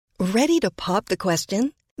Ready to pop the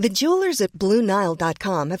question? The jewelers at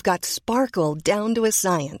BlueNile.com have got sparkle down to a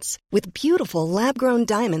science with beautiful lab-grown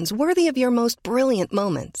diamonds worthy of your most brilliant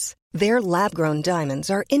moments. Their lab-grown diamonds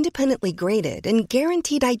are independently graded and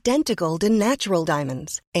guaranteed identical to natural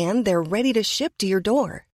diamonds, and they're ready to ship to your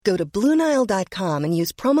door. Go to BlueNile.com and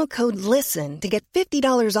use promo code LISTEN to get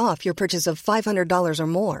 $50 off your purchase of $500 or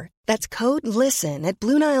more. That's code LISTEN at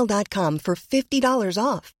BlueNile.com for $50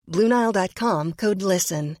 off. BlueNile.com, code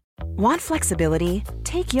LISTEN. Want flexibility?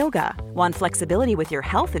 Take yoga. Want flexibility with your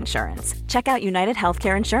health insurance? Check out United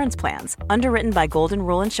Healthcare Insurance Plans. Underwritten by Golden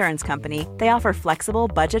Rule Insurance Company, they offer flexible,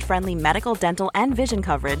 budget-friendly medical, dental, and vision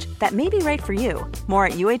coverage that may be right for you. More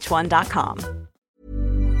at uh1.com.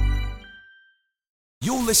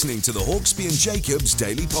 You're listening to the Hawksby and Jacobs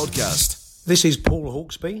Daily Podcast. This is Paul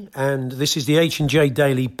Hawksby, and this is the H&J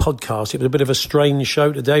Daily Podcast. It was a bit of a strange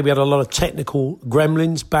show today. We had a lot of technical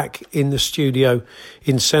gremlins back in the studio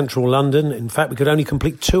in central London. In fact, we could only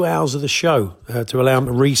complete 2 hours of the show to allow them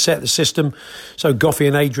to reset the system, so Goffey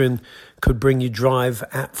and Adrian could bring you Drive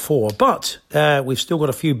at 4. But we've still got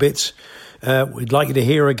a few bits we'd like you to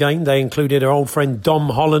hear again. They included our old friend Dom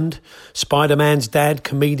Holland, Spider-Man's dad,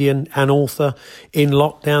 comedian and author, in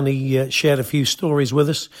lockdown. He shared a few stories with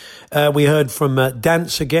us. We heard from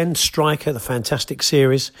Dance Again, Striker, the fantastic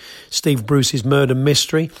series, Steve Bruce's Murder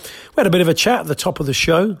Mystery. We had a bit of a chat at the top of the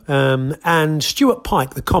show, and Stuart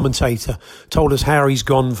Pike, the commentator, told us how he's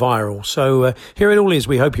gone viral. So here it all is.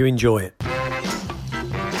 We hope you enjoy it.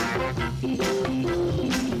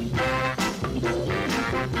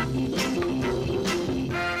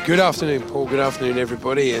 Good afternoon, Paul. Good afternoon,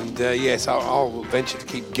 everybody. And yes, I'll venture to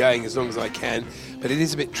keep going as long as I can, but it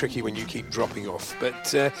is a bit tricky when you keep dropping off. But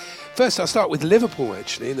first, I'll start with Liverpool,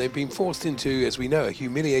 actually. And they've been forced into, as we know, a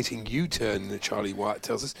humiliating U-turn, Charlie Wyatt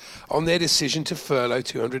tells us, on their decision to furlough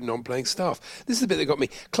 200 non-playing staff. This is the bit that got me.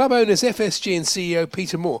 Club owners FSG and CEO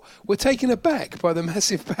Peter Moore were taken aback by the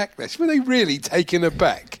massive backlash. Were they really taken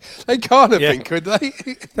aback? They can't have been, could they?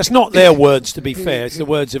 That's not their words, to be fair. It's the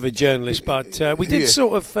words of a journalist. But we did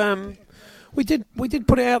sort of... We did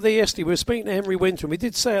put it out there yesterday. We were speaking to Henry Winter, and we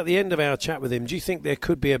did say at the end of our chat with him, do you think there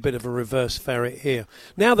could be a bit of a reverse ferret here?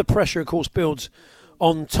 Now the pressure, of course, builds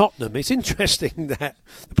on Tottenham. It's interesting that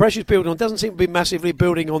the pressure's building on, doesn't seem to be massively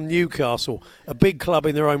building on Newcastle, a big club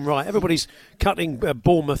in their own right. Everybody's cutting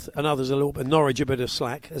Bournemouth and others a little bit, Norwich a bit of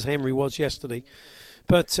slack, as Henry was yesterday.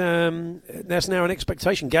 But there's now an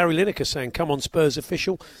expectation. Gary Lineker saying, come on Spurs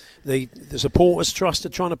official. The supporters trust are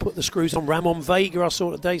trying to put the screws on. Ramon Vega I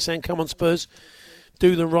saw today saying, come on Spurs,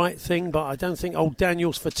 do the right thing. But I don't think old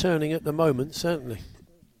Daniel's for turning at the moment, certainly.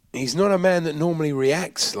 He's not a man that normally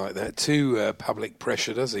reacts like that to public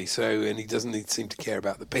pressure, does he? So, and he doesn't seem to care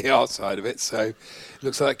about the PR side of it. So, it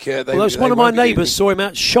looks like one of my neighbours saw him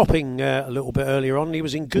out shopping a little bit earlier on. He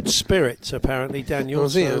was in good spirits, apparently, Daniel.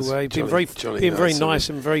 Was he? So he's been very nice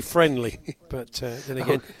and very friendly. But then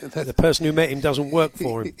again, the person who met him doesn't work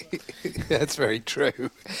for him. That's very true.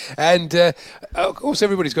 And of course,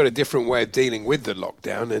 everybody's got a different way of dealing with the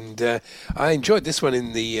lockdown. And I enjoyed this one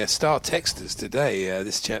in the Star Texters today.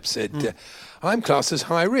 This chap said, I'm classed as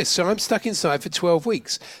high risk, so I'm stuck inside for 12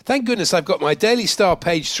 weeks. Thank goodness I've got my Daily Star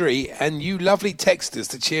page 3 and you lovely texters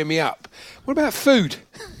to cheer me up. What about food?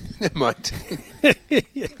 Never mind.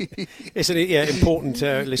 It's an important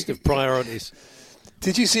list of priorities.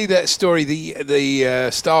 Did you see that story? The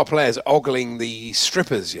star players ogling the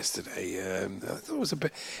strippers yesterday. I thought it was a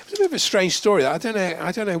bit of a strange story. I don't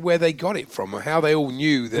know where they got it from or how they all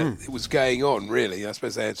knew that it was going on. Really, I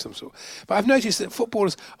suppose they had some sort. But I've noticed that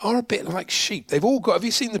footballers are a bit like sheep. They've all got. Have you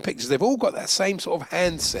seen the pictures? They've all got that same sort of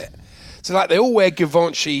handset. So like they all wear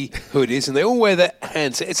Givenchy hoodies and they all wear that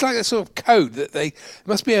handset. It's like a sort of code that there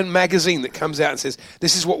must be a magazine that comes out and says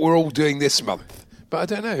this is what we're all doing this month. But I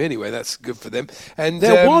don't know. Anyway, that's good for them. And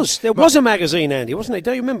there was a magazine, Andy, wasn't there?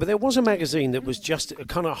 Don't you remember? There was a magazine that was just a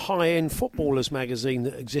kind of high-end footballers magazine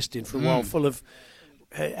that existed for a while, full of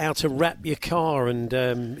how to wrap your car and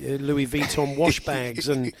Louis Vuitton wash bags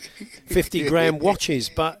and 50-gram watches.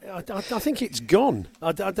 But I think it's gone.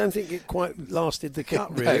 I don't think it quite lasted the cut,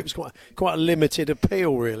 really. No. It was quite a limited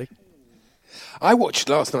appeal, really. I watched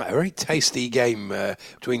last night a very tasty game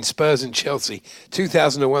between Spurs and Chelsea,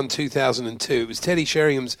 2001-2002. It was Teddy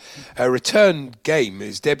Sheringham's return game,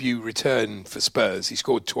 his debut return for Spurs. He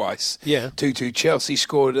scored twice. 2-2. Chelsea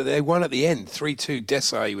scored. They won at the end, 3-2.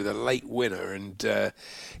 Desai with a late winner, and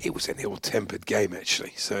it was an ill-tempered game,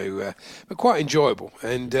 actually. So, but quite enjoyable.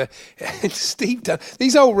 And Steve Dunn,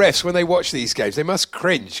 these old refs, when they watch these games, they must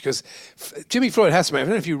cringe because Jimmy Floyd-Hasselbaink, I don't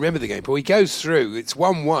know if you remember the game, but he goes through. It's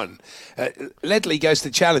 1-1. Ledley goes to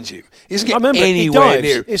challenge him. He doesn't get anywhere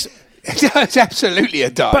near him. It's absolutely a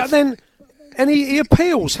dive. But then, and he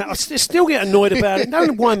appeals. I still get annoyed about it.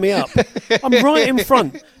 Don't wind me up. I'm right in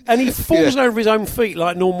front, and he falls over his own feet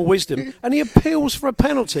like normal wisdom, and he appeals for a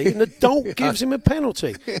penalty, and the dolt gives him a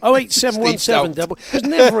penalty. 08717 there's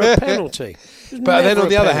never a penalty. But then on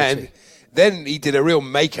the other hand, then he did a real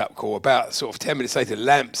make-up call about sort of 10 minutes later.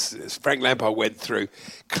 Frank Lampard went through.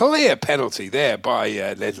 Clear penalty there by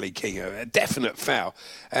Ledley King, a definite foul.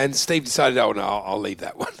 And Steve decided, oh, no, I'll leave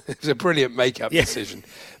that one. It was a brilliant make-up decision.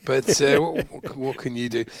 But what can you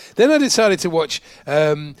do? Then I decided to watch,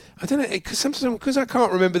 I don't know, because I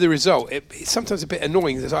can't remember the result, it's sometimes a bit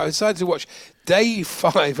annoying. So I decided to watch day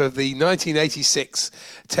 5 of the 1986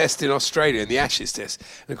 test in Australia, the Ashes test.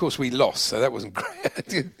 And, of course, we lost, so that wasn't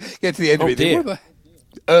great. Get to the end of it. Dear. What the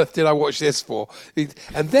earth did I watch this for?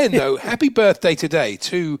 And then, though, happy birthday today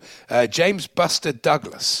to James Buster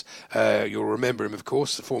Douglas. You'll remember him, of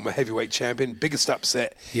course, the former heavyweight champion, biggest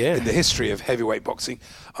upset in the history of heavyweight boxing.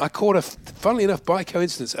 I caught, funnily enough, by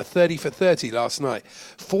coincidence, a 30 for 30 last night.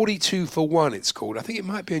 42 for 1, it's called. I think it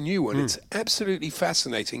might be a new one. It's absolutely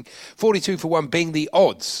fascinating. 42 for 1 being the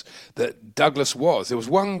odds that Douglas was. There was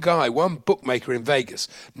one guy, one bookmaker in Vegas.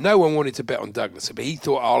 No one wanted to bet on Douglas, but he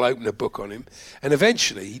thought, I'll open a book on him. And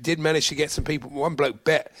eventually, he did manage to get some people. One bloke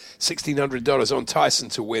bet $1,600 on Tyson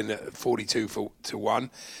to win at 42 to 1.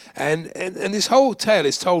 And this whole tale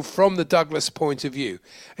is told from the Douglas point of view.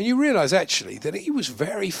 And you realise, actually, that he was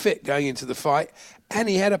very fit going into the fight, and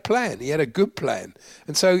he had a plan. He had a good plan.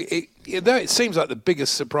 And so, though it seems like the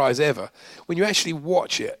biggest surprise ever, when you actually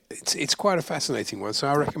watch it, it's quite a fascinating one. So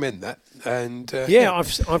I recommend that. And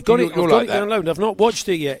I've got it downloaded. I've not watched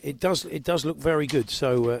it yet. It does look very good.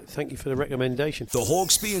 So thank you for the recommendation. The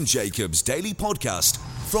Hawksbee and Jacobs Daily Podcast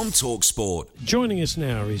from TalkSport. Joining us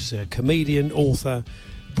now is comedian, author,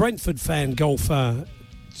 Brentford fan, golfer,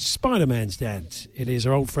 Spider-Man's dad. It is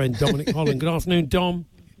our old friend Dominic Holland. Good afternoon, Dom.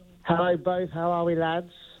 Hello, both. How are we,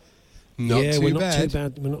 lads? We're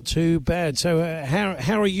not too bad. So,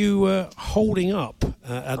 how are you holding up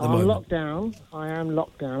at the moment? I am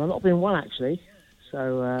locked down. I've not been well, actually.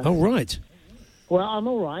 So. Oh, right. Well, I'm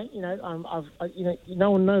all right.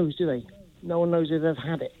 No one knows, do they? No one knows if they've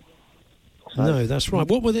had it. So, no, that's right.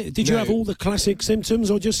 What were they? Did you have all the classic symptoms,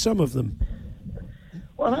 or just some of them?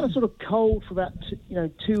 Well, I had a sort of cold for about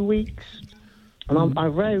 2 weeks, and I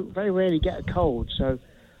very, very rarely get a cold, so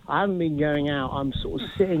I haven't been going out. I'm sort of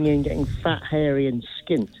sitting in, getting fat, hairy, and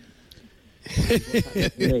skint.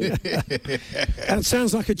 That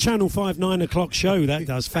sounds like a Channel 5 9 o'clock show. That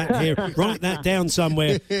does. Fat hair. Write that down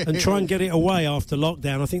somewhere and try and get it away after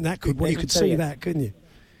lockdown. I think that could. Well, you could see that, couldn't you?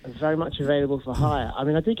 It's very much available for hire. I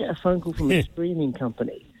mean, I did get a phone call from a streaming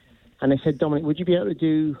company, and they said, Dominic, would you be able to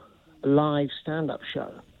do a live stand-up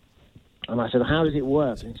show? And I said, how does it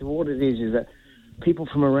work? And he said, well, what it is that people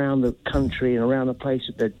from around the country and around the place,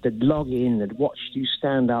 they'd log in, they'd watch you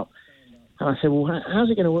stand up. And I said, well, how's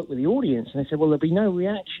it going to work with the audience? And they said, well, there'll be no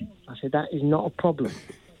reaction. I said, that is not a problem.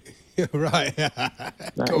 Right. That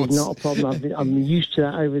is not a problem. I'm used to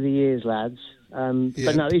that over the years, lads.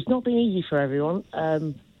 But no, it's not been easy for everyone.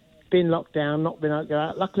 Been locked down, not been able to go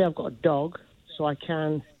out. Luckily, I've got a dog, so I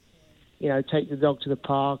can, take the dog to the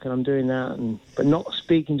park, and I'm doing that, but not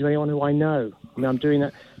speaking to anyone who I know. I mean, I'm doing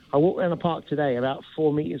that. I walked around the park today about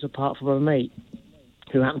 4 meters apart from a mate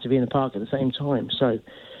who happened to be in the park at the same time. So,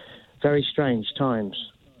 very strange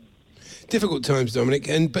times. Difficult times, Dominic,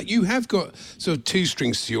 but you have got sort of two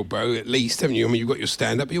strings to your bow at least, haven't you? I mean, you've got your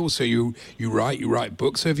stand-up, but also you write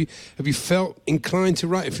books. So have you felt inclined to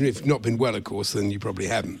write? If you've not been well, of course, then you probably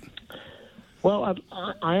haven't. Well,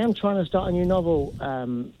 I am trying to start a new novel,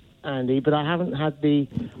 Andy, but I haven't had the...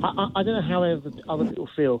 I don't know how other people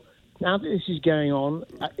feel. Now that this is going on,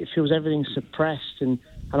 it feels everything's suppressed, and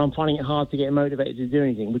I'm finding it hard to get motivated to do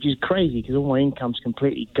anything, which is crazy because all my income's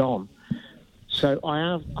completely gone. So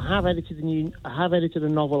I have edited a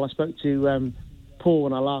novel. I spoke to Paul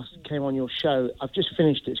when I last came on your show. I've just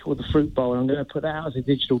finished it. It's called The Fruit Bowl, and I'm going to put that out as a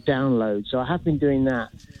digital download. So I have been doing that.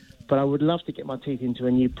 But I would love to get my teeth into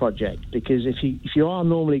a new project, because if you are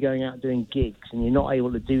normally going out doing gigs and you're not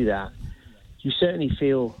able to do that, you certainly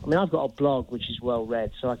feel... I mean, I've got a blog which is well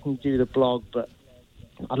read, so I can do the blog, but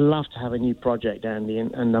I'd love to have a new project, Andy,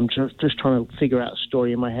 and I'm just trying to figure out a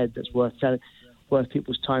story in my head that's worth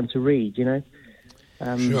people's time to read,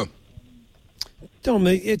 Sure. Dom,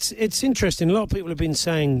 it's interesting. A lot of people have been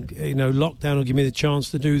saying, lockdown will give me the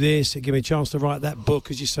chance to do this, it'll give me a chance to write that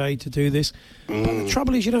book, as you say, to do this. But the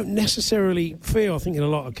trouble is you don't necessarily feel, I think in a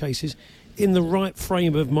lot of cases, in the right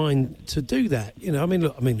frame of mind to do that. I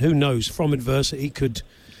mean, who knows? From adversity could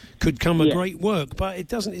come a great work, but it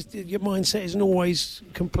doesn't. Your mindset isn't always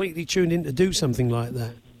completely tuned in to do something like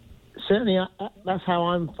that. certainly that's how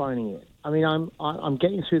I'm finding it. I mean, I'm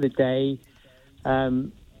getting through the day,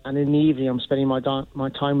 and in the evening I'm spending my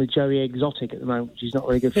time with Joey Exotic at the moment, which is not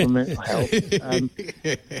very good for mental health.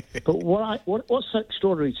 But what's so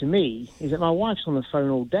extraordinary to me is that my wife's on the phone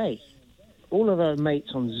all day. All of her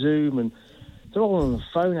mates on Zoom, and they're all on the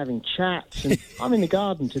phone having chats. And I'm in the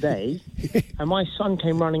garden today, and my son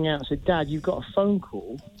came running out and said, "Dad, you've got a phone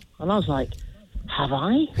call." And I was like, "Have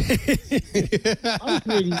I?"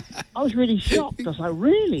 I was really shocked. I was like,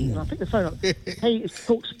 "Really?" And I picked the phone up. "Hey, it's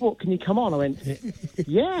Talk Sport. Can you come on?" I went,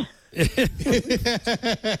 "Yeah." I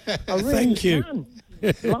really Thank you. can.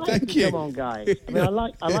 Thank you. Come on, guys. I mean, I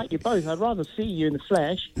like you both. I'd rather see you in the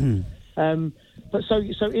flesh. But so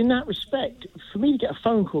in that respect, for me to get a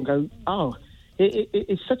phone call and go, "Oh,"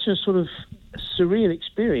 it's such a sort of surreal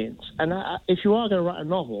experience. And if you are going to write a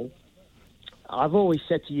novel, I've always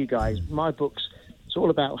said to you guys, my book's it's all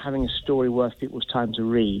about having a story worth people's time to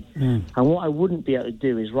read. And what I wouldn't be able to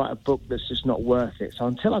do is write a book that's just not worth it. So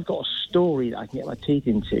until I've got a story that I can get my teeth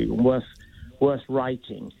into and worth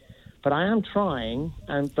writing, but I am trying.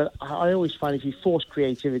 But I always find if you force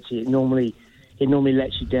creativity, it normally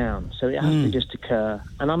lets you down. So it has to just occur,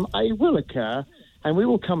 and it will occur, and we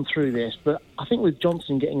will come through this. But I think with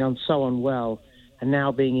Johnson getting on so unwell and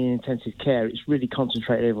now being in intensive care, it's really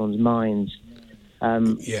concentrated everyone's minds.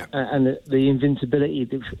 And the invincibility,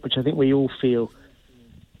 which I think we all feel,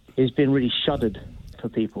 has been really shuddered for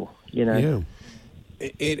people, you know. Yeah.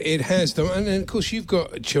 It has, though, and of course you've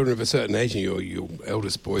got children of a certain age, and your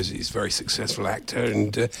eldest boy is a very successful actor,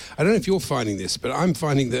 and I don't know if you're finding this, but I'm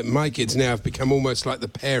finding that my kids now have become almost like the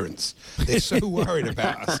parents. They're so worried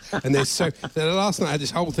about us, and last night I had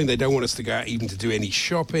this whole thing, they don't want us to go out even to do any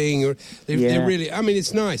shopping, or they're really, I mean,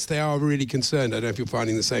 it's nice, they are really concerned. I don't know if you're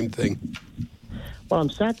finding the same thing. Well, I'm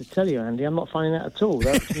sad to tell you, Andy, I'm not finding that at all.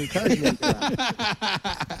 They're actually encouraging me to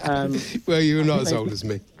that. Well, you're not as old as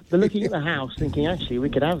me. They're looking at the house thinking, actually, we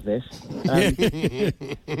could have this.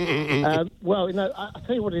 Well, you know, I'll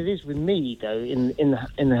tell you what it is with me, though, in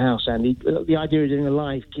the house, Andy. The idea of doing a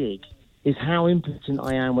live gig is how impotent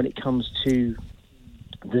I am when it comes to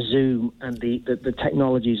the Zoom and the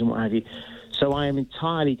technologies and what have you. So I am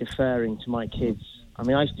entirely deferring to my kids. I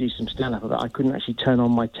mean, I used to do some stand-up, but I couldn't actually turn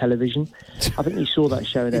on my television. I think you saw that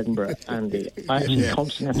show in Edinburgh, Andy. I actually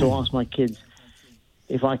constantly have to ask my kids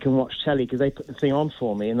if I can watch telly, because they put the thing on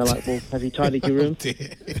for me, and they're like, "Well, have you tidied your room?"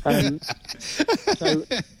 So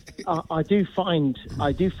I do find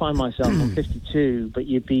myself. I'm 52, but I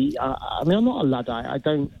mean, I'm not a Luddite. I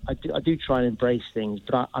do try and embrace things,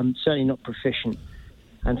 but I'm certainly not proficient.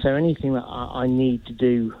 And so anything that I need to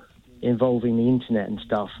do involving the internet and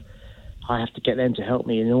stuff, I have to get them to help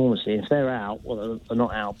me enormously. If they're out, well, they're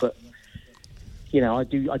not out, but you know, I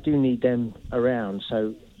do need them around.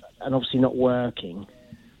 So, and obviously not working,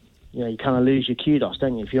 you know, you kind of lose your kudos,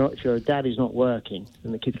 don't you? If you're a dad who's not working,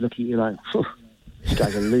 and the kids look at you like, this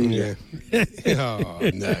guy's a loser. Oh,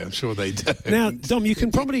 no, I'm sure they do. Now, Dom, you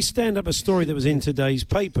can probably stand up a story that was in today's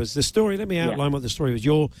papers. The story, let me outline what the story was.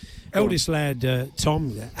 Your eldest lad,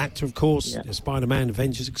 Tom, actor, of course, Spider-Man,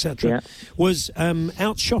 Avengers, etc., was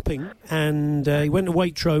out shopping, and he went to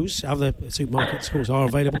Waitrose. Other supermarkets, of course, are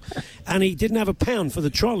available, and he didn't have a pound for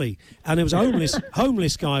the trolley, and there was a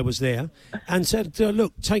homeless guy was there, and said,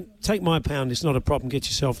 "Look, take my pound. It's not a problem. Get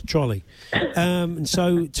yourself a trolley." And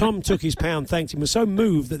so Tom took his pound, thanked him, was so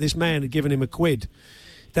moved that this man had given him a quid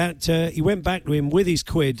that he went back to him with his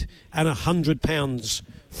quid and £100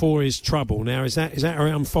 for his trouble. Now, is that how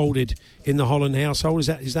it unfolded in the Holland household? Is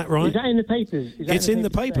that right? Is that in the papers? It's in the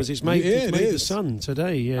papers. It's made the Sun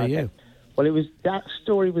today. Yeah. Well, that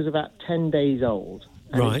story was about 10 days old.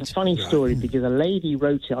 And it's a funny story because a lady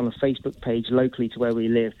wrote it on a Facebook page locally to where we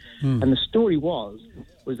live, and the story was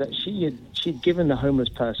that she'd given the homeless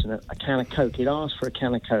person a can of Coke. He'd asked for a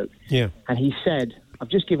can of Coke, and he said, "I've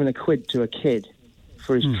just given a quid to a kid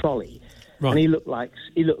for his trolley," and he looked like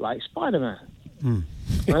Spider-Man. And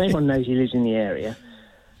everyone knows he lives in the area.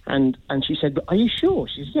 And she said, "But are you sure?"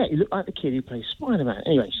 She said, "Yeah, he looked like the kid who plays Spider-Man."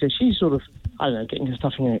 Anyway, so she's sort of, I don't know, getting her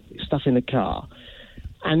stuff in the car,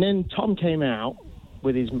 and then Tom came out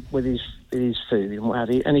with his food and what have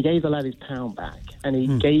you, and he gave the lad his pound back, and he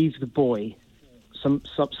gave the boy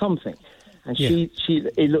something, and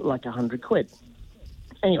it looked like 100 quid.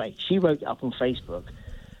 Anyway, she wrote it up on Facebook,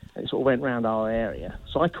 and it sort of went round our area.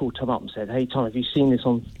 So I called Tom up and said, "Hey Tom, have you seen this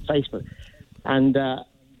on Facebook?" And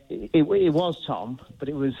it was Tom, but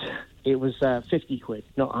it was 50 quid,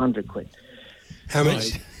 not 100 quid. How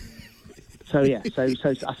much? So I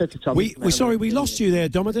said to Tom, we lost you there,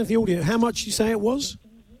 Dom. I don't know if the audio. How much did you say it was?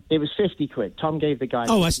 It was 50 quid. Tom gave the guy.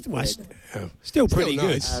 Oh, that's still pretty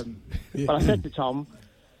nice. good. But I said to Tom,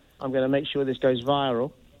 I'm going to make sure this goes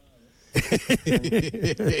viral.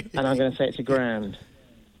 And I'm going to say it's £1,000.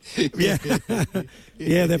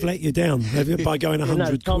 Yeah, they've let you down by going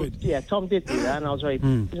 100 quid. Yeah, Tom did do that, and I was very. It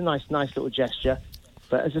was a nice little gesture.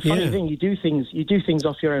 But as a funny thing, you do things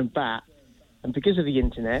off your own bat, and because of the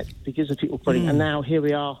internet, because of people putting, and now here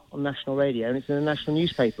we are on national radio, and it's in a national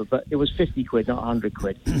newspaper. But it was 50 quid, not 100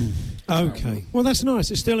 quid. Okay, well that's nice.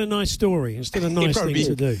 It's still a nice story. It's still a nice thing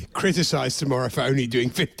to do. Criticised tomorrow for only doing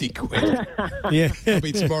 50 quid. Yeah, that'll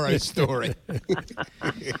be tomorrow's story.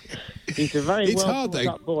 He's a very well thought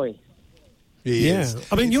up boy. Is.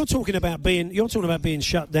 I mean, you're talking about being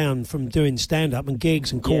shut down from doing stand-up and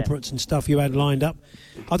gigs and corporates and stuff you had lined up.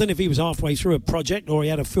 I don't know if he was halfway through a project or he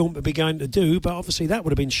had a film to be going to do, but obviously that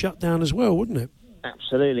would have been shut down as well, wouldn't it?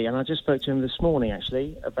 Absolutely, and I just spoke to him this morning,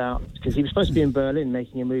 actually, because he was supposed to be in Berlin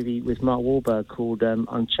making a movie with Mark Wahlberg called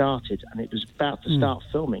Uncharted, and it was about to start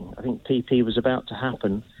filming. I think PP was about to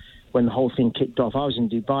happen when the whole thing kicked off. I was in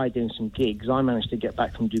Dubai doing some gigs. I managed to get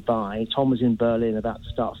back from Dubai. Tom was in Berlin about to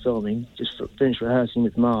start filming, just finished rehearsing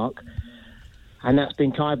with Mark, and that's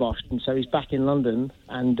been kiboshed. And so he's back in London,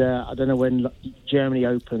 and I don't know when Germany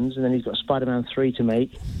opens, and then he's got Spider-Man 3 to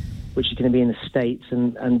make, which is going to be in the States,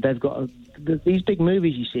 and they've got these big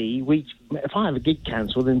movies, you see. If I have a gig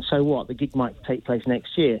cancelled, then so what? The gig might take place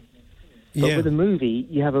next year. But with a movie,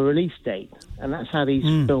 you have a release date, and that's how these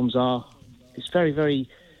films are. It's very, very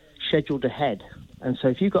scheduled ahead. And so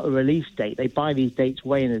if you've got a release date, they buy these dates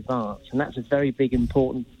way in advance, and that's a very big,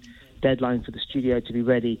 important deadline for the studio to be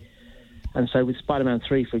ready. And so with Spider-Man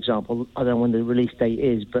 3, for example, I don't know when the release date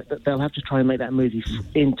is, but they'll have to try and make that movie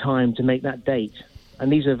in time to make that date.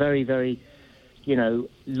 And these are very, very,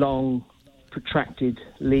 long, protracted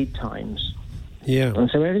lead times. Yeah. And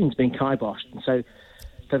so everything's been kiboshed. And so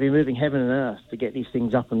they'll be moving heaven and earth to get these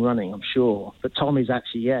things up and running, I'm sure. But Tom is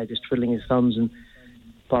actually, just twiddling his thumbs and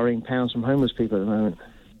borrowing pounds from homeless people at the moment.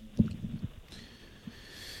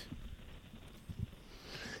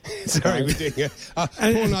 Sorry, we're doing Paul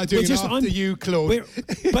and I are doing after you, Claude.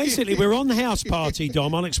 We're on the house party,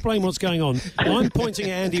 Dom. I'll explain what's going on. I'm pointing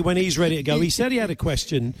at Andy when he's ready to go. He said he had a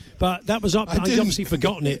question, but that was up. I'd obviously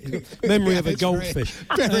forgotten it. Memory of a goldfish.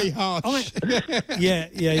 Very harsh.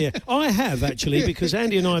 I have, actually, because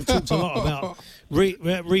Andy and I have talked a lot about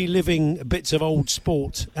reliving bits of old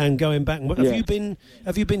sport and going back.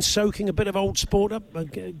 Have you been soaking a bit of old sport up,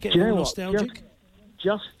 getting nostalgic?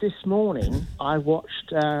 Just this morning, I watched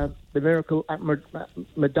The Miracle at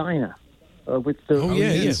Medina with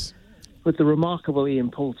the remarkable Ian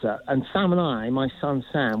Poulter. And Sam and I, my son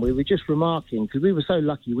Sam, we were just remarking, because we were so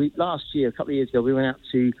lucky. Last year, a couple of years ago, we went out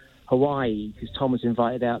to Hawaii, because Tom was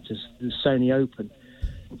invited out to the Sony Open,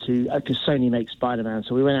 because Sony makes Spider-Man.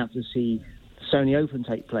 So we went out to see the Sony Open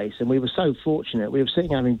take place, and we were so fortunate. We were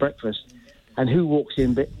sitting having breakfast, and who walks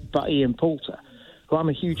in but Ian Poulter, who I'm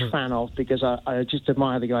a huge fan of, because I just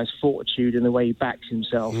admire the guy's fortitude and the way he backs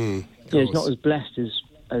himself. He's not as blessed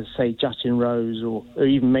as say Justin Rose or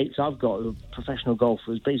even mates I've got who are professional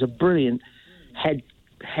golfers, but he's a brilliant head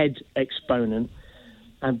exponent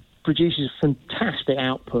and produces fantastic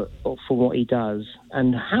output for what he does.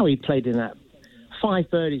 And how he played in that 5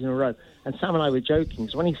 birdies in a row. And Sam and I were joking,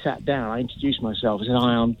 because when he sat down, I introduced myself. I said,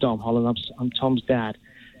 "Hi, I'm Dom Holland. I'm Tom's dad."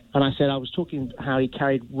 And I said I was talking how he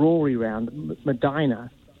carried Rory round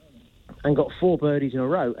Medina and got 4 birdies in a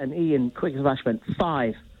row. And Ian, quick as a flash, went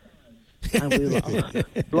 5. And we were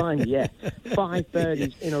like, blind, 5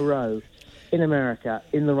 birdies in a row in America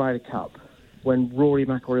in the Ryder Cup when Rory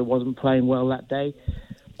McIlroy wasn't playing well that day.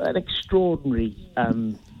 An extraordinary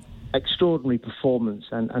performance.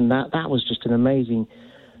 And that was just an amazing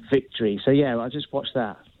victory. So, I just watched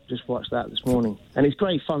that this morning. And it's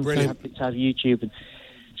great fun to have YouTube and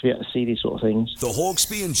to be able to see these sort of things. The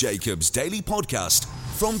Hawksbee and Jacobs Daily Podcast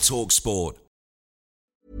from TalkSport.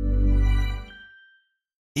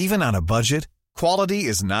 Even on a budget, quality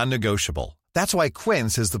is non-negotiable. That's why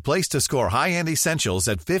Quince is the place to score high-end essentials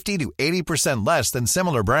at 50 to 80% less than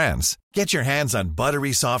similar brands. Get your hands on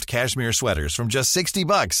buttery soft cashmere sweaters from just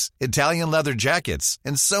 $60, Italian leather jackets,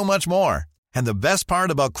 and so much more. And the best part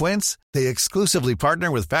about Quince, they exclusively partner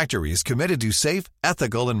with factories committed to safe,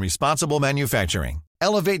 ethical, and responsible manufacturing.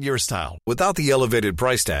 Elevate your style without the elevated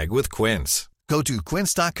price tag with Quince. Go to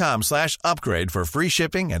quince.com/upgrade for free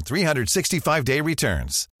shipping and 365-day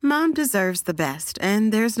returns. Mom deserves the best,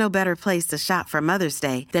 and there's no better place to shop for Mother's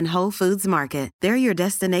Day than Whole Foods Market. They're your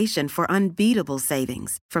destination for unbeatable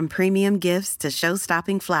savings, from premium gifts to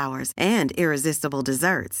show-stopping flowers and irresistible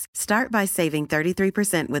desserts. Start by saving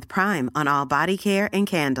 33% with Prime on all body care and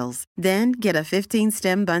candles. Then get a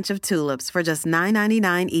 15-stem bunch of tulips for just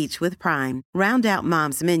 $9.99 each with Prime. Round out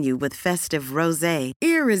Mom's menu with festive rosé,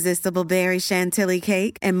 irresistible berry chantilly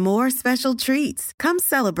cake, and more special treats. Come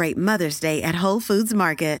celebrate Mother's Day at Whole Foods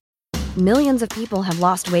Market. Millions of people have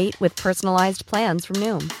lost weight with personalized plans from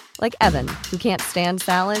Noom. Like Evan, who can't stand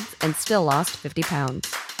salads and still lost 50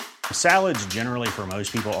 pounds. Salads generally for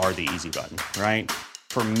most people are the easy button, right?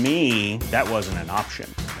 For me, that wasn't an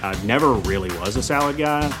option. I never really was a salad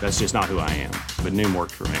guy. That's just not who I am. But Noom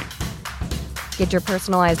worked for me. Get your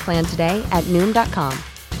personalized plan today at Noom.com.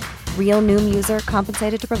 Real Noom user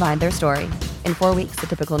compensated to provide their story. In 4 weeks, the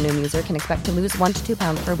typical Noom user can expect to lose 1 to 2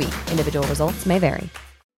 pounds per week. Individual results may vary.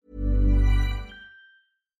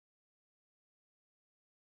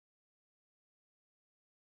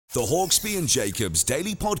 The Hawksbee and Jacobs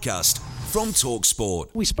Daily Podcast from TalkSport.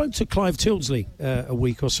 We spoke to Clive Tildesley a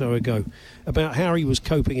week or so ago about how he was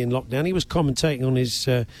coping in lockdown. He was commentating on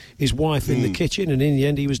his wife in the kitchen, and in the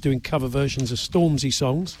end he was doing cover versions of Stormzy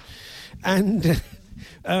songs. And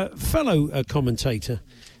fellow commentator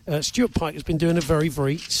Stuart Pike has been doing a very,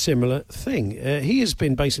 very similar thing. He has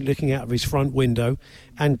been basically looking out of his front window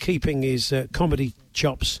and keeping his comedy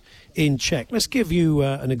chops in check. Let's give you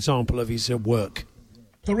an example of his work.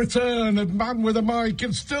 The return of Man with a Mic,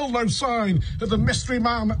 and still no sign of the mystery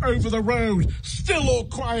man over the road. Still all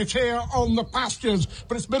quiet here on the pastures,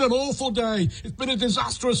 but it's been an awful day. It's been a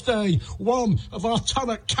disastrous day. One of our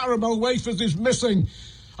Tunnock caramel wafers is missing.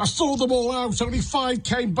 I saw them all out, only 5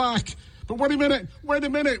 came back. But wait a minute,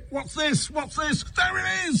 what's this? There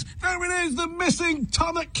it is, the missing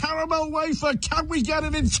Tunnock caramel wafer. Can we get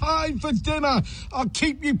it in time for dinner? I'll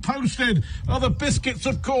keep you posted. Other biscuits,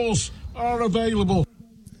 of course, are available.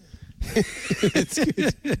 It's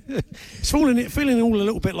good. It's feeling all a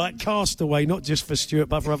little bit like Castaway, not just for Stuart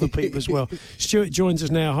but for other people as well. Stuart joins us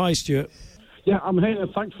now. Hi, Stuart. Yeah, I'm here.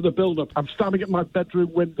 Thanks for the build-up. I'm standing at my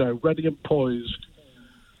bedroom window, ready and poised.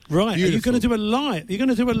 Right. Beautiful. Are you going to do a live? You're going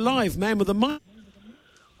to do a live Man with a Mic?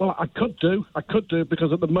 Well, I could do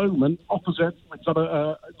because at the moment, opposite, it's got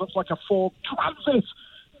it looks like a Ford Transit.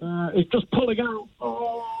 It's just pulling out.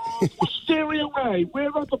 Oh, we're steering away. We're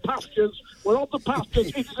on the pastures.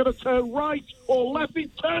 Is he going to turn right or left? He's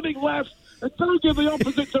turning left. And going in the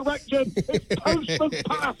opposite direction. It's Postman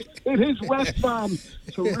Pat in his red van.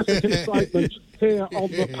 Terrific excitement here on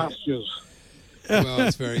the pastures. Well,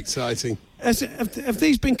 it's very exciting. Have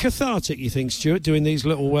these been cathartic, you think, Stuart, doing these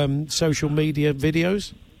little social media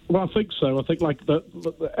videos? Well, I think so. I think like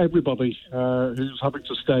everybody who's having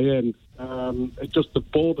to stay in, it's just the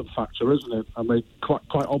boredom factor, isn't it? I mean,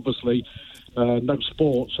 quite obviously, no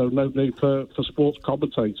sport, so no need for sports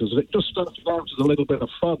commentators. And it just started out as a little bit of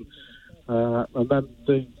fun. And then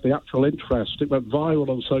the actual interest, it went viral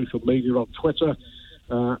on social media, on Twitter,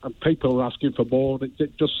 and people were asking for more. And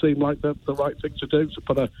it just seemed like the right thing to do, to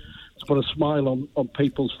put a smile on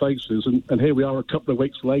people's faces. And here we are a couple of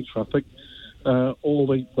weeks later. I think all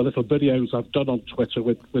the little videos I've done on Twitter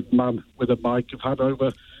with Man with a Mic have had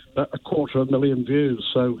over 250,000 views.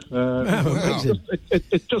 So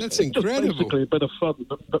it's just basically a bit of fun,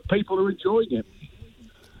 but people are enjoying it.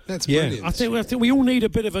 That's brilliant. I think we all need a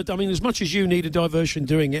bit of as much as you need a diversion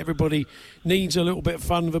doing it, everybody needs a little bit of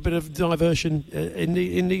fun, a bit of diversion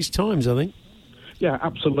in these times, I think. Yeah,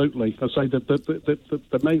 absolutely. I say that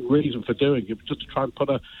the main reason for doing it was just to try and put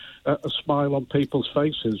a smile on people's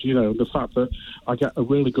faces, the fact that I get a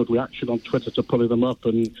really good reaction on Twitter to putting them up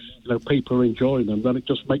and, people are enjoying them, then it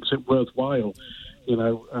just makes it worthwhile.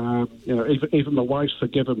 Even my wife's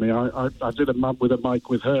forgiven me. I did a Man with a Mic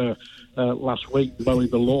with her last week mowing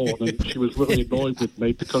the lawn, and she was really annoyed with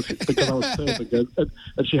me because I was filming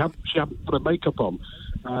and she hadn't put her makeup on.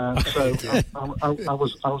 So I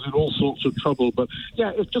was in all sorts of trouble. But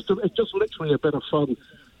yeah, it's just literally a bit of fun.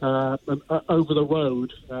 And over the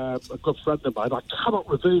road, a good friend of mine, I cannot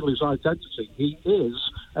reveal his identity. He is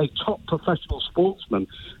a top professional sportsman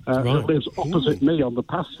who lives opposite me on the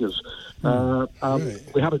pastures.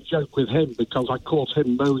 We had a joke with him because I caught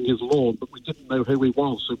him mowing his lawn, but we didn't know who he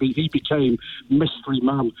was. So he became Mystery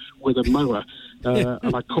Man with a mower.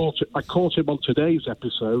 And I caught him on today's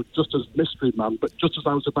episode just as Mystery Man, but just as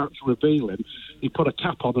I was about to reveal him, he put a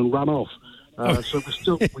cap on and ran off. So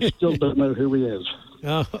we still don't know who he is.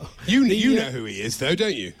 You know who he is, though,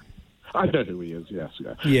 don't you? I know who he is. Yes,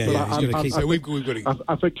 yeah. Yeah, But he's going to keep. So we've got to.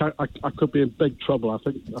 I think I could be in big trouble. I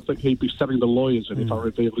think he'd be sending the lawyers in if I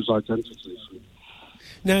reveal his identity.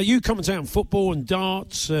 Now, you commentate on football and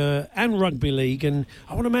darts and rugby league, and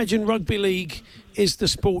I want to imagine rugby league is the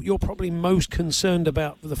sport you're probably most concerned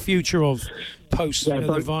about for the future of post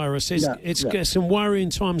the virus. It's some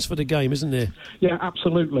worrying times for the game, isn't there? Yeah,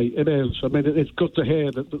 absolutely, it is. I mean, it's good to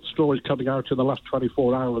hear that stories coming out in the last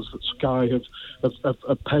 24 hours that Sky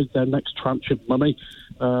have paid their next tranche of money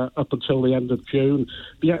up until the end of June.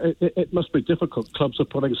 But yeah, it must be difficult. Clubs are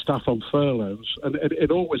putting staff on furloughs, and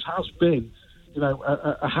it always has been,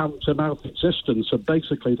 a hand-to-mouth existence. And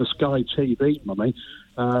basically the Sky TV money,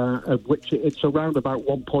 of which it's around about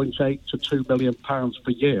 1.8 to £2 million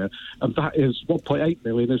per year, and that is 1.8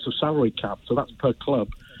 million is the salary cap, so that's per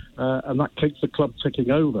club, and that keeps the club ticking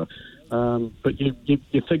over. But you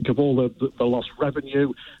think of all the lost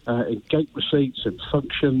revenue in gate receipts, in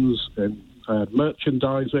functions, in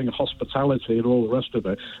merchandising, hospitality, and all the rest of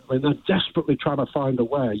it. I mean, they're desperately trying to find a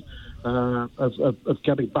way of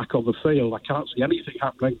getting back on the field. I can't see anything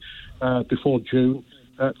happening before June,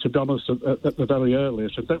 to be honest, at the very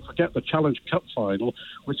earliest. And don't forget the Challenge Cup final,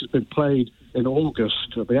 which has been played in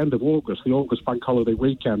August, at the end of August, the August bank holiday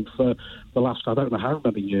weekend for the last, I don't know how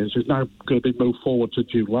many years, is now going to be moved forward to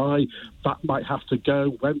July. That might have to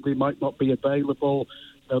go. Wembley might not be available.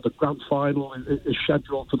 The grand final is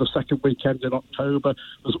scheduled for the second weekend in October.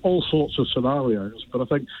 There's all sorts of scenarios, but I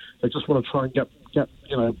think they just want to try and get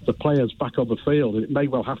the players back on the field. It may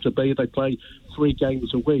well have to be they play 3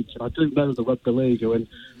 games a week. And I do know the Rugby League are in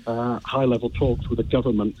high-level talks with the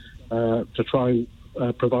government to try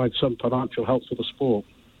and provide some financial help for the sport.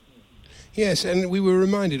 Yes, and we were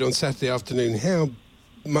reminded on Saturday afternoon how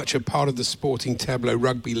much a part of the sporting tableau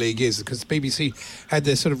rugby league is, because the BBC had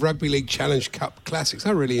their sort of Rugby League Challenge Cup classics.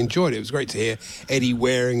 I really enjoyed it. It was great to hear Eddie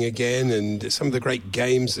Waring again and some of the great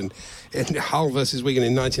games. And Hull versus Wigan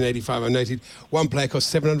in 1985, I noted one player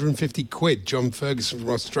cost £750, John Ferguson from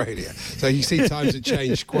Australia. So you see times have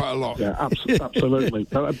changed quite a lot. Yeah, absolutely.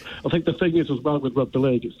 I think the thing is as well with rugby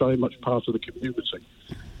league, it's very much part of the community.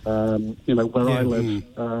 Where I live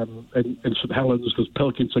in St Helens, there's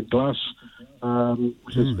Pilkington Glass,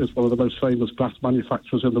 which is one of the most famous glass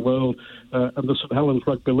manufacturers in the world, and the St Helens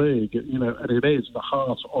Rugby League, and it is the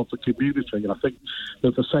heart of the community. And I think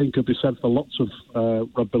that the same could be said for lots of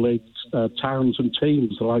rugby league towns and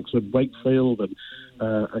teams, the likes of Wakefield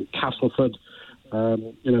and Castleford.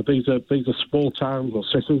 These are small towns or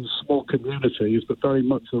cities, small communities, but very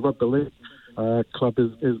much the rugby league club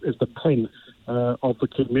is the pin of the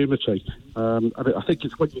community. I think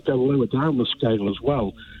it's when you go lower down the scale as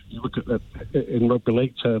well. You look at in rugby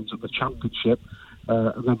league terms at the Championship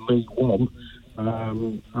and then League One.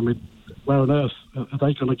 Where on earth are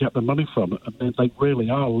they going to get the money from? And they really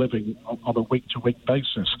are living on a week-to-week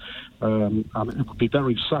basis. And it would be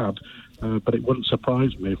very sad, but it wouldn't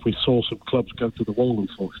surprise me if we saw some clubs go to the wall,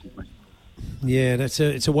 unfortunately. Yeah,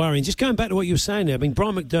 it's a worrying. Just going back to what you were saying there, I mean,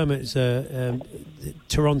 Brian McDermott is a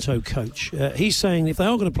Toronto coach. He's saying if they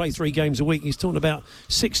are going to play 3 games a week, he's talking about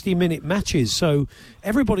 60-minute matches. So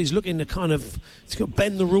everybody's looking to kind of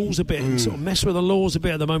bend the rules a bit and sort of mess with the laws a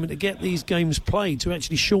bit at the moment to get these games played, to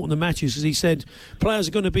actually shorten the matches. As he said, players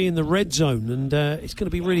are going to be in the red zone, and it's going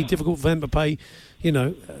to be really difficult for them to play,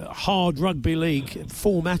 hard rugby league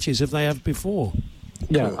full matches if they have before.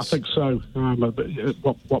 Yeah, I think so.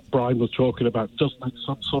 What Brian was talking about does make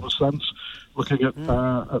some sort of sense, looking at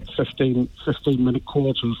 15-minute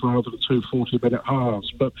quarters rather than 2 40-minute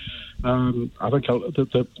halves. But I think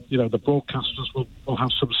the broadcasters will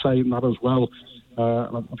have some say in that as well.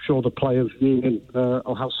 I'm sure the players' union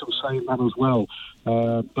will have some say in that as well.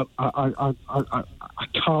 But I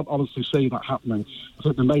can't honestly see that happening. I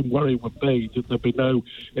think the main worry would be that there'd be no,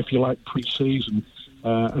 if you like, pre-season.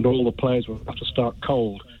 And all the players will have to start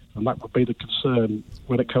cold, and that would be the concern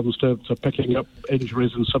when it comes to picking up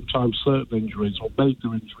injuries, and sometimes certain injuries, or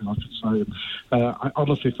major injuries, I should say. And I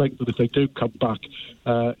honestly think that if they do come back,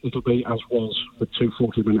 it'll be as was with 2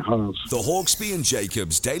 40-minute halves. The Hawksbee and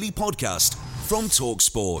Jacobs Daily Podcast from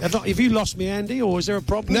TalkSport. Have you lost me, Andy, or is there a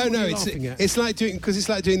problem? No, it's like doing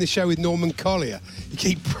the show with Norman Collier. You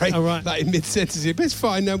keep breaking that in mid-sentence, but it's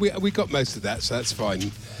fine. No, we got most of that, so that's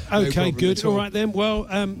fine. Okay, good. All right then. Well,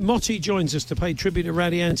 Motti joins us to pay tribute to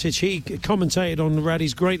Radi Antic. He commentated on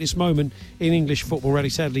Radi's greatest moment in English football.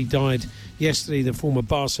 Radi sadly died yesterday, the former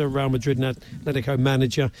Barca, Real Madrid and Atletico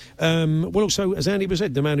manager. Well, also, as Andy was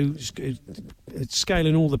said, the man who's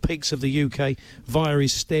scaling all the peaks of the UK via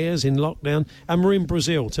his stairs in lockdown. and we're in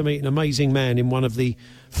Brazil to meet an amazing man in one of the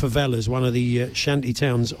favelas, one of the shanty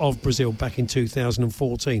towns of Brazil back in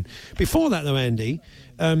 2014. Before that, though, Andy,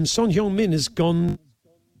 Son Heung-min has gone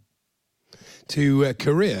to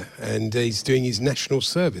Korea, and he's doing his national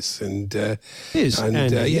service. And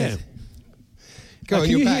Andy, yeah. Go on,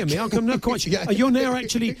 can you back. hear me? I'm not quite sure. You're now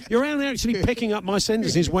actually picking up my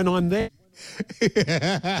sentences when I'm there.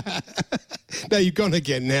 No, you've gone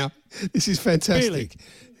again now. This is fantastic.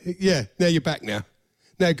 Really? Yeah, now you're back now.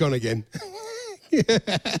 Now gone again.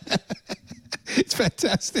 It's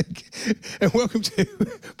fantastic. And welcome to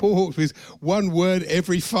Paul Hawksby's One Word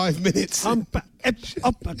Every 5 Minutes.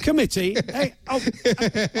 Committee. Hey, I'll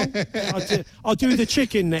do the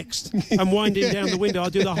chicken next. I'm winding down the window. I'll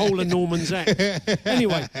do the whole of Norman's act.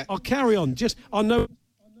 Anyway, I'll carry on. I know.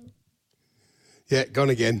 Yeah, gone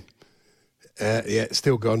again. Yeah,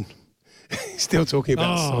 still gone. Still talking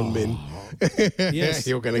about Son Min. Yes.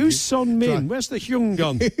 Who's Son Min? Where's the Hyung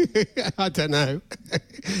gone? I don't know.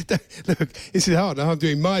 Look, this is hard. I'm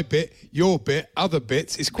doing my bit, your bit, other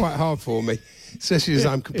bits. It's quite hard for me, especially as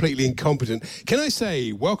I'm completely incompetent. Can I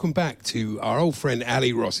say welcome back to our old friend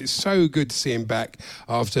Ali Ross? It's so good to see him back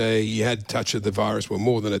after he had a touch of the virus. Well,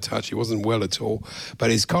 more than a touch. He wasn't well at all. But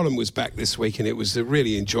his column was back this week, and it was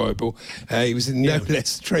really enjoyable. He was in no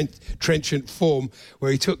less trenchant form,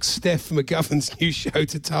 where he took Steph McGovern's new show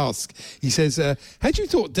to task. He says, had you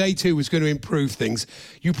thought day 2 was going to improve things,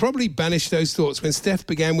 you probably banished those thoughts when Steph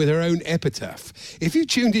began with her own epitaph. If you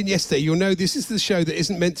tuned in yesterday, you'll know this is the show that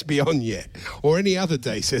isn't meant to be on yet, or any other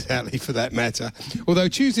day, says Ali, for that matter. Although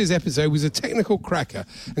Tuesday's episode was a technical cracker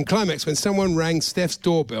and climax when someone rang Steph's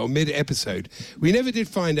doorbell mid-episode. We never did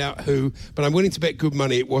find out who, but I'm willing to bet good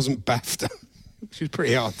money it wasn't BAFTA. Which is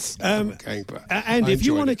pretty hard. Andy, if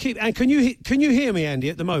you want to keep... And can you hear me, Andy,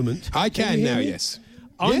 at the moment? I can now, yes.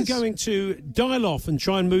 I'm going to dial off and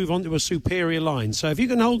try and move on to a superior line. So if you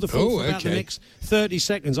can hold the phone for about the next 30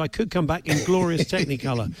 seconds, I could come back in glorious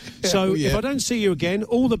Technicolor. So if I don't see you again,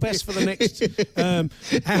 all the best for the next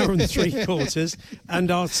hour and 3/4,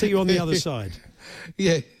 and I'll see you on the other side.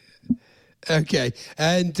 Yeah. Okay,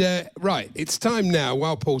 and right, it's time now,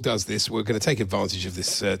 while Paul does this, we're going to take advantage of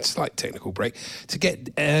this slight technical break to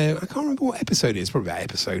get, I can't remember what episode it is, probably about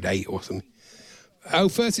episode 8 or something. Oh,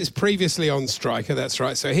 first it's previously on Striker, that's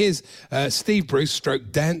right. So here's Steve Bruce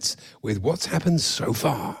 / Dance with What's Happened So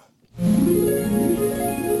Far.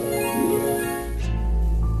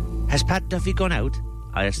 Has Pat Duffy gone out?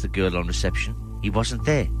 I asked the girl on reception. He wasn't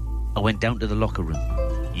there. I went down to the locker room.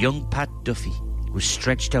 Young Pat Duffy was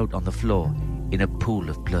stretched out on the floor in a pool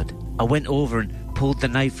of blood. I went over and pulled the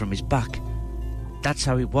knife from his back. That's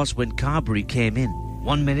how it was when Carberry came in.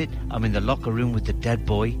 1 minute, I'm in the locker room with the dead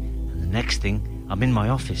boy, and the next thing, I'm in my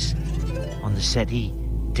office. On the settee,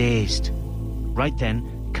 dazed. Right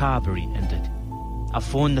then, Carberry entered. I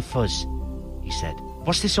phoned the fuzz, he said.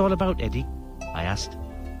 What's this all about, Eddie? I asked.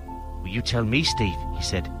 Will you tell me, Steve? He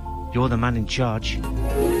said. You're the man in charge.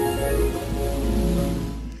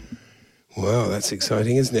 Well, that's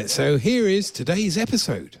exciting, isn't it? So here is today's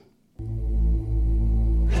episode.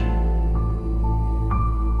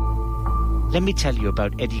 Let me tell you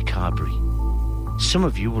about Eddie Carberry. Some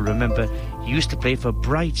of you will remember he used to play for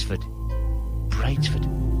Bridesford. Bridesford?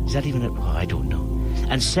 Is that even I don't know.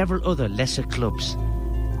 And several other lesser clubs.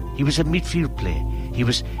 He was a midfield player. He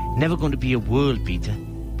was never going to be a world beater.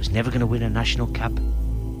 Was never going to win a national cap.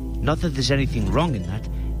 Not that there's anything wrong in that.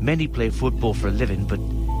 Many play football for a living, but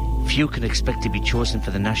few can expect to be chosen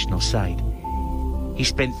for the national side. He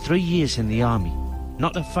spent 3 years in the army.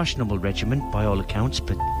 Not a fashionable regiment by all accounts,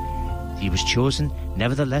 but he was chosen,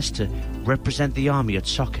 nevertheless, to represent the army at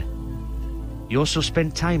soccer. He also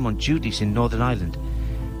spent time on duties in Northern Ireland,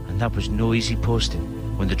 and that was no easy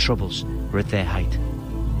posting when the Troubles were at their height.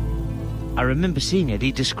 I remember seeing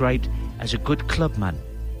Eddie described as a good clubman.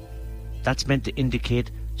 That's meant to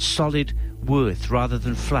indicate solid worth rather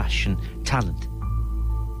than flash and talent.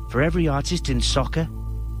 For every artist in soccer,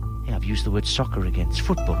 I've used the word soccer again, it's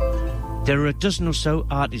football, there are a dozen or so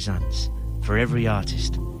artisans for every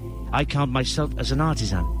artist. I count myself as an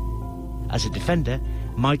artisan. As a defender,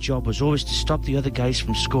 my job was always to stop the other guys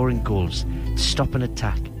from scoring goals, to stop an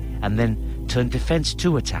attack, and then turn defence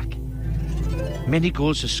to attack. Many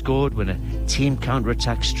goals are scored when a team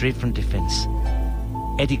counter-attacks straight from defence.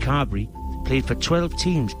 Eddie Carberry played for 12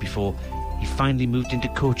 teams before he finally moved into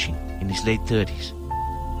coaching in his late 30s.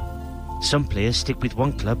 Some players stick with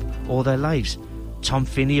one club all their lives. Tom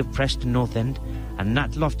Finney of Preston North End and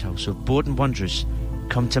Nat Lofthouse of Borden Wanderers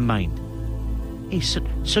come to mind. Hey,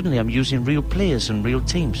 suddenly I'm using real players and real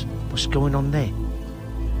teams. What's going on there?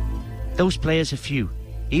 Those players are few.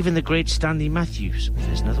 Even the great Stanley Matthews,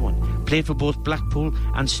 there's another one, played for both Blackpool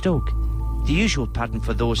and Stoke. The usual pattern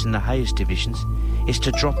for those in the highest divisions is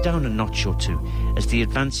to drop down a notch or two as the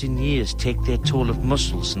advancing years take their toll of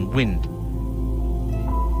muscles and wind.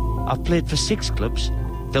 I've played for 6 clubs,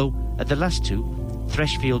 though at the last 2,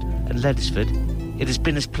 Freshfield and Leddersford, it has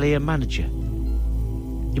been as player-manager.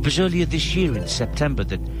 It was earlier this year in September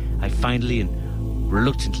that I finally and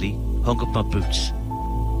reluctantly hung up my boots.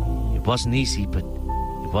 It wasn't easy, but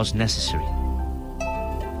it was necessary.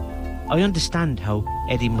 I understand how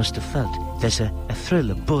Eddie must have felt. There's a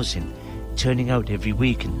thrill, a buzz in turning out every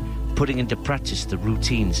week and putting into practice the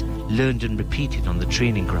routines learned and repeated on the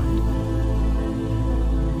training ground.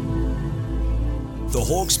 The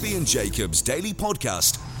Hawksbee and Jacobs Daily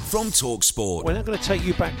Podcast from TalkSport. We're now going to take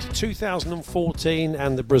you back to 2014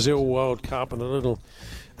 and the Brazil World Cup and a little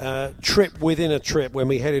trip within a trip when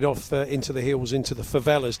we headed off into the hills, into the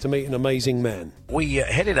favelas to meet an amazing man. We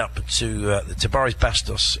headed up to Barros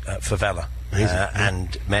Bastos favela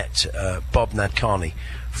and met Bob Nadkarni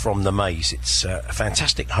from the Maze. It's a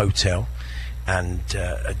fantastic hotel and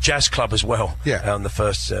a jazz club as well on the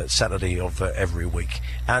first Saturday of every week.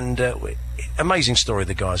 And amazing story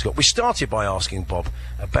the guy's got. We started by asking Bob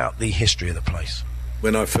about the history of the place.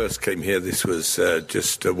 When I first came here, this was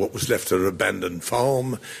just what was left of an abandoned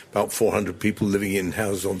farm, about 400 people living in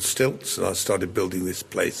houses on stilts, and I started building this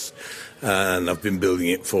place. And I've been building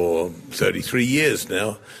it for 33 years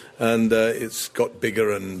now, and it's got bigger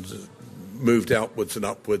and moved outwards and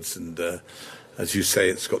upwards, and as you say,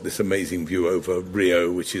 it's got this amazing view over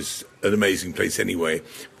Rio, which is an amazing place anyway,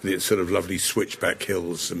 with its sort of lovely switchback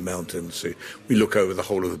hills and mountains. So we look over the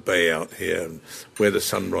whole of the bay out here, and where the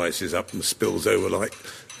sun rises up and spills over like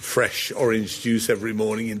fresh orange juice every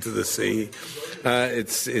morning into the sea.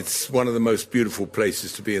 It's one of the most beautiful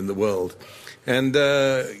places to be in the world. And,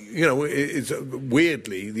 it's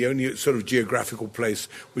weirdly the only sort of geographical place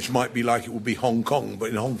which might be like it would be Hong Kong. But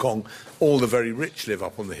in Hong Kong, all the very rich live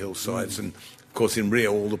up on the hillsides. And, of course, in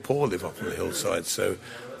Rio, all the poor live up on the hillsides. So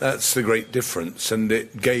that's the great difference. And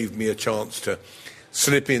it gave me a chance to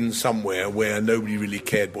slip in somewhere where nobody really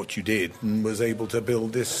cared what you did and was able to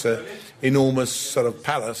build this enormous sort of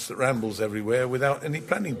palace that rambles everywhere without any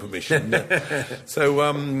planning permission. So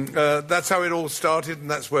that's how it all started, and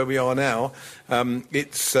that's where we are now.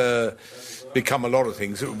 It's become a lot of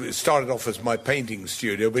things. It started off as my painting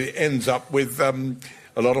studio, but it ends up with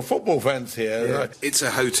a lot of football fans here. Yeah. It's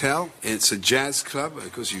a hotel, it's a jazz club.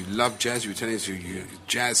 Of course, you love jazz, you were telling us you're a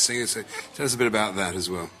jazz singer, so tell us a bit about that as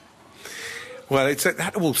well. Well,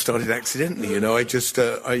 that all started accidentally, I just,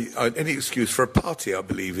 any excuse for a party, I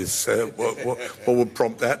believe, is what would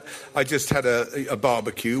prompt that. I just had a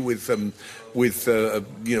barbecue with a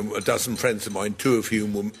dozen friends of mine, two of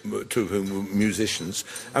whom were musicians,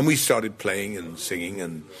 and we started playing and singing,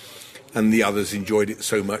 and the others enjoyed it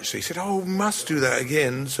so much they said, we must do that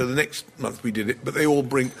again. So the next month we did it, but they all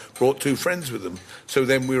brought 2 friends with them. So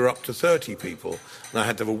then we were up to 30 people, and I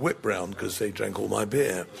had to have a whip round because they drank all my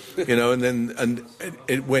beer, and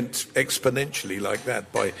it went exponentially like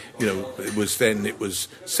that. By it was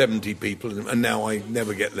 70 people, and now I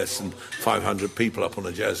never get less than 500 people up on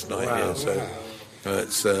a jazz night here.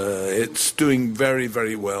 So it's doing very,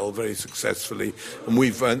 very well, very successfully,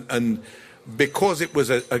 and because it was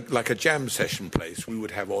like a jam session place, we would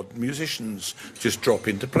have odd musicians just drop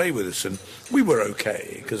in to play with us, and we were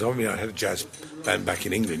okay, because I had a jazz band back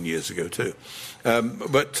in England years ago too. And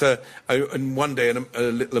one day a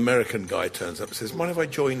little American guy turns up and says, "Mind if I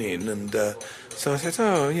join in?" And so I said,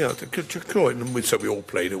 and so we all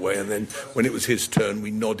played away, and then when it was his turn, we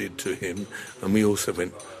nodded to him, and we also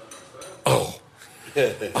went, "Oh."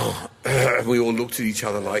 And we all looked at each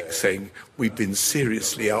other like saying we'd been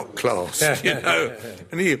seriously outclassed,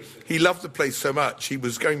 And he loved the place so much. He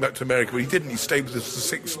was going back to America, but he didn't. He stayed with us for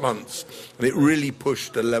 6 months, and it really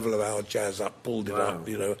pushed the level of our jazz up, pulled it up,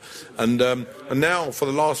 And now for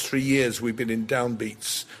the last 3 years we've been in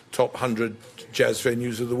Downbeat's top 100 jazz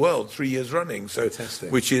venues of the world, 3 years running. So, fantastic.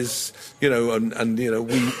 Which is,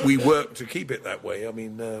 we work to keep it that way.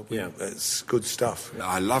 It's good stuff.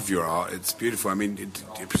 I love your art. It's beautiful.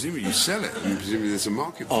 Presumably you sell it. Presumably there's a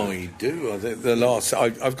market for it. I do.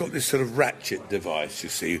 I've got this sort of ratchet device. You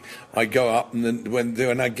see, I go up, and then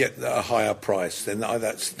when I get a higher price, then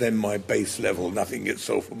that's my base level. Nothing gets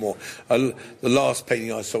sold for more. The last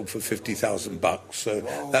painting I sold for $50,000. So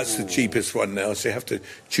that's the cheapest one now. So you have to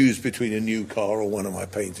choose between a new car or one of my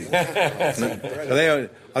paintings.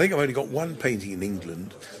 I think I've only got one painting in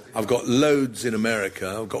England. I've got loads in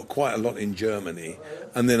America. I've got quite a lot in Germany,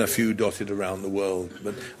 and then a few dotted around the world.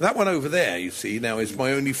 But that one over there, you see, now is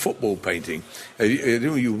my only football painting.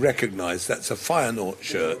 You recognise that's a Feyenoord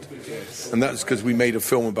shirt, and that's because we made a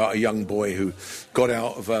film about a young boy who got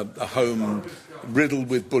out of a home riddled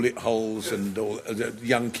with bullet holes, and a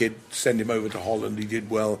young kid, send him over to Holland. He did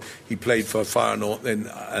well. He played for Feyenoord, then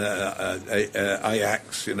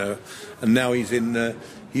Ajax, and now he's in a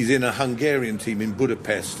Hungarian team in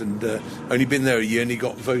Budapest, and only been there a year, and he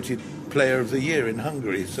got voted Player of the Year in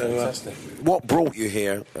Hungary. So, fantastic. What brought you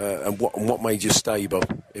here, and what made you stay,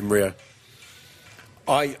 Bob, in Rio?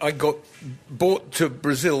 I got brought to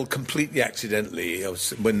Brazil completely accidentally.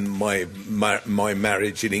 When my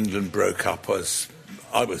marriage in England broke up,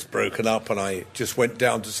 I was broken up, and I just went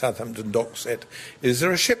down to Southampton Dock, said, "Is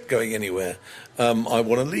there a ship going anywhere? I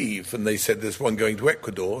want to leave." And they said, "There's one going to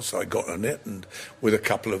Ecuador." So I got on it, and with a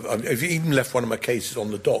couple of... I've even left one of my cases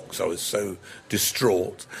on the docks. I was so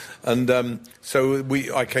distraught. And so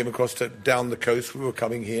I came across down the coast. We were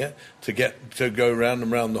coming here to go round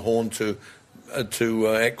and round the Horn to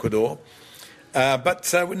Ecuador.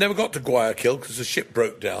 But we never got to Guayaquil because the ship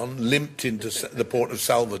broke down, limped into the port of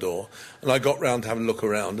Salvador, and I got round to have a look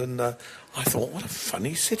around, and I thought, what a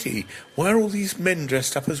funny city. Why are all these men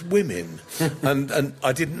dressed up as women? and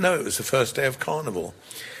I didn't know it was the first day of Carnival.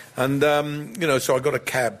 And, so I got a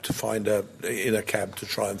cab to try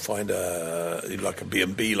and find a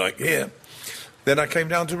B&B like here. Then I came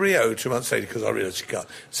down to Rio 2 months later because I realised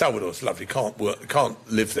Salvador's lovely. Can't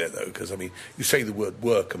live there though, because you say the word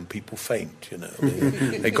work and people faint.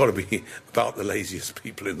 They've got to be about the laziest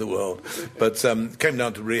people in the world. But came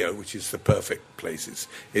down to Rio, which is the perfect place.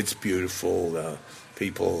 It's beautiful.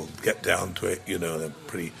 People get down to it. They're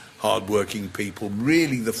pretty hard-working people.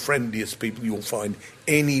 Really, the friendliest people you'll find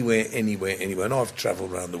anywhere. And I've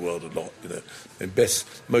travelled around the world a lot. The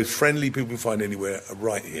most friendly people you find anywhere are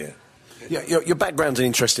right here. Yeah, your background's an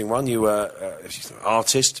interesting one. You were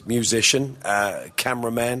artist, musician,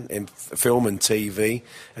 cameraman in film and TV,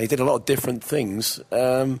 and you did a lot of different things.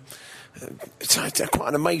 It's quite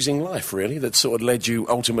an amazing life, really, that sort of led you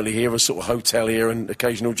ultimately here, a sort of hotelier and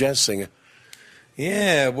occasional jazz singer.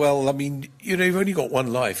 Yeah, well, you've only got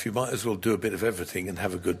one life. You might as well do a bit of everything and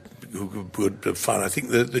have a good bit of fun. I think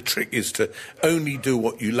the trick is to only do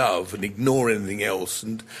what you love and ignore anything else,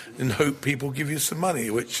 and hope people give you some money,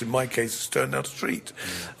 which in my case has turned out a treat.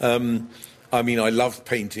 I love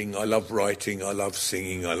painting, I love writing, I love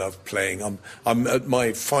singing, I love playing. I'm at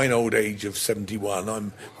my fine old age of 71. I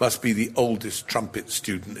must be the oldest trumpet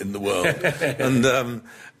student in the world,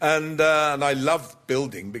 and I love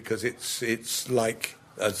building because it's like,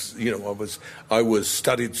 as you know, I was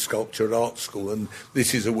studied sculpture at art school, and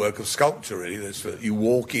this is a work of sculpture really. That's what you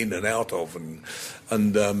walk in and out of,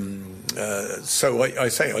 so I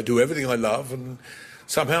say I do everything I love and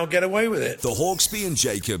somehow get away with it. The Hawksbee and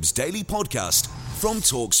Jacobs Daily Podcast from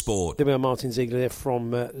TalkSport. There we are, Martin Ziegler there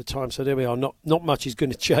from the Times. So there we are. Not much is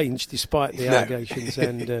going to change despite the allegations,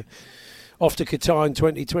 and off to Qatar in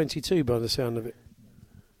 2022 by the sound of it.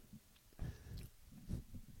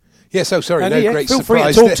 Yeah, so sorry, Andy, no great feel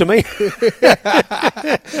surprise. Feel free to talk to me.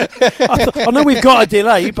 I know we've got a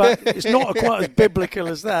delay, but it's not quite as biblical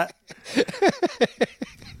as that.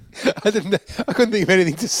 I couldn't think of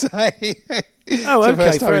anything to say. Oh,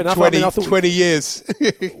 okay, fair enough. 20 years.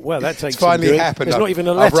 Well, that takes it's finally some happened. There's not even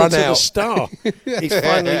a letter to the Star. He's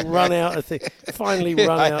finally run out of things.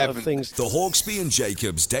 The Hawksbee and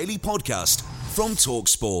Jacobs Daily Podcast from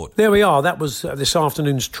TalkSport. There we are. That was this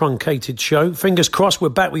afternoon's truncated show. Fingers crossed we're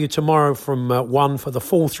back with you tomorrow from 1 for the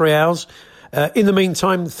full 3 hours. In the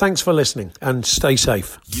meantime, thanks for listening and stay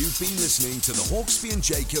safe. You've been listening to the Hawksbee and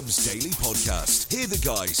Jacobs Daily Podcast. Hear the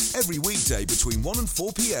guys every weekday between 1 and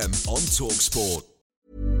 4 p.m. on TalkSport.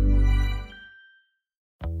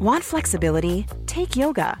 Want flexibility? Take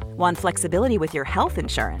yoga. Want flexibility with your health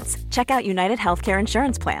insurance? Check out United Healthcare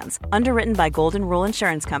Insurance Plans. Underwritten by Golden Rule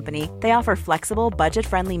Insurance Company, they offer flexible,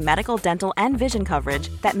 budget-friendly medical, dental, and vision coverage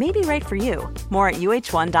that may be right for you. More at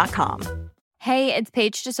uh1.com. Hey, it's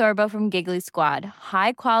Paige DeSorbo from Giggly Squad.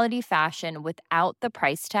 High quality fashion without the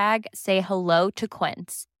price tag. Say hello to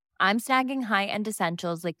Quince. I'm snagging high-end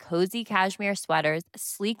essentials like cozy cashmere sweaters,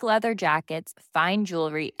 sleek leather jackets, fine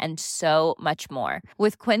jewelry, and so much more.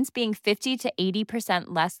 With Quince being 50 to 80%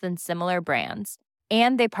 less than similar brands.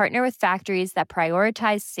 And they partner with factories that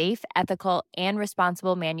prioritize safe, ethical, and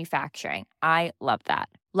responsible manufacturing. I love that.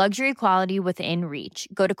 Luxury quality within reach.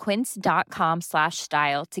 Go to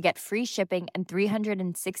quince.com/style to get free shipping and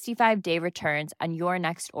 365-day returns on your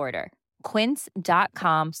next order.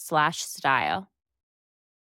 Quince.com/style.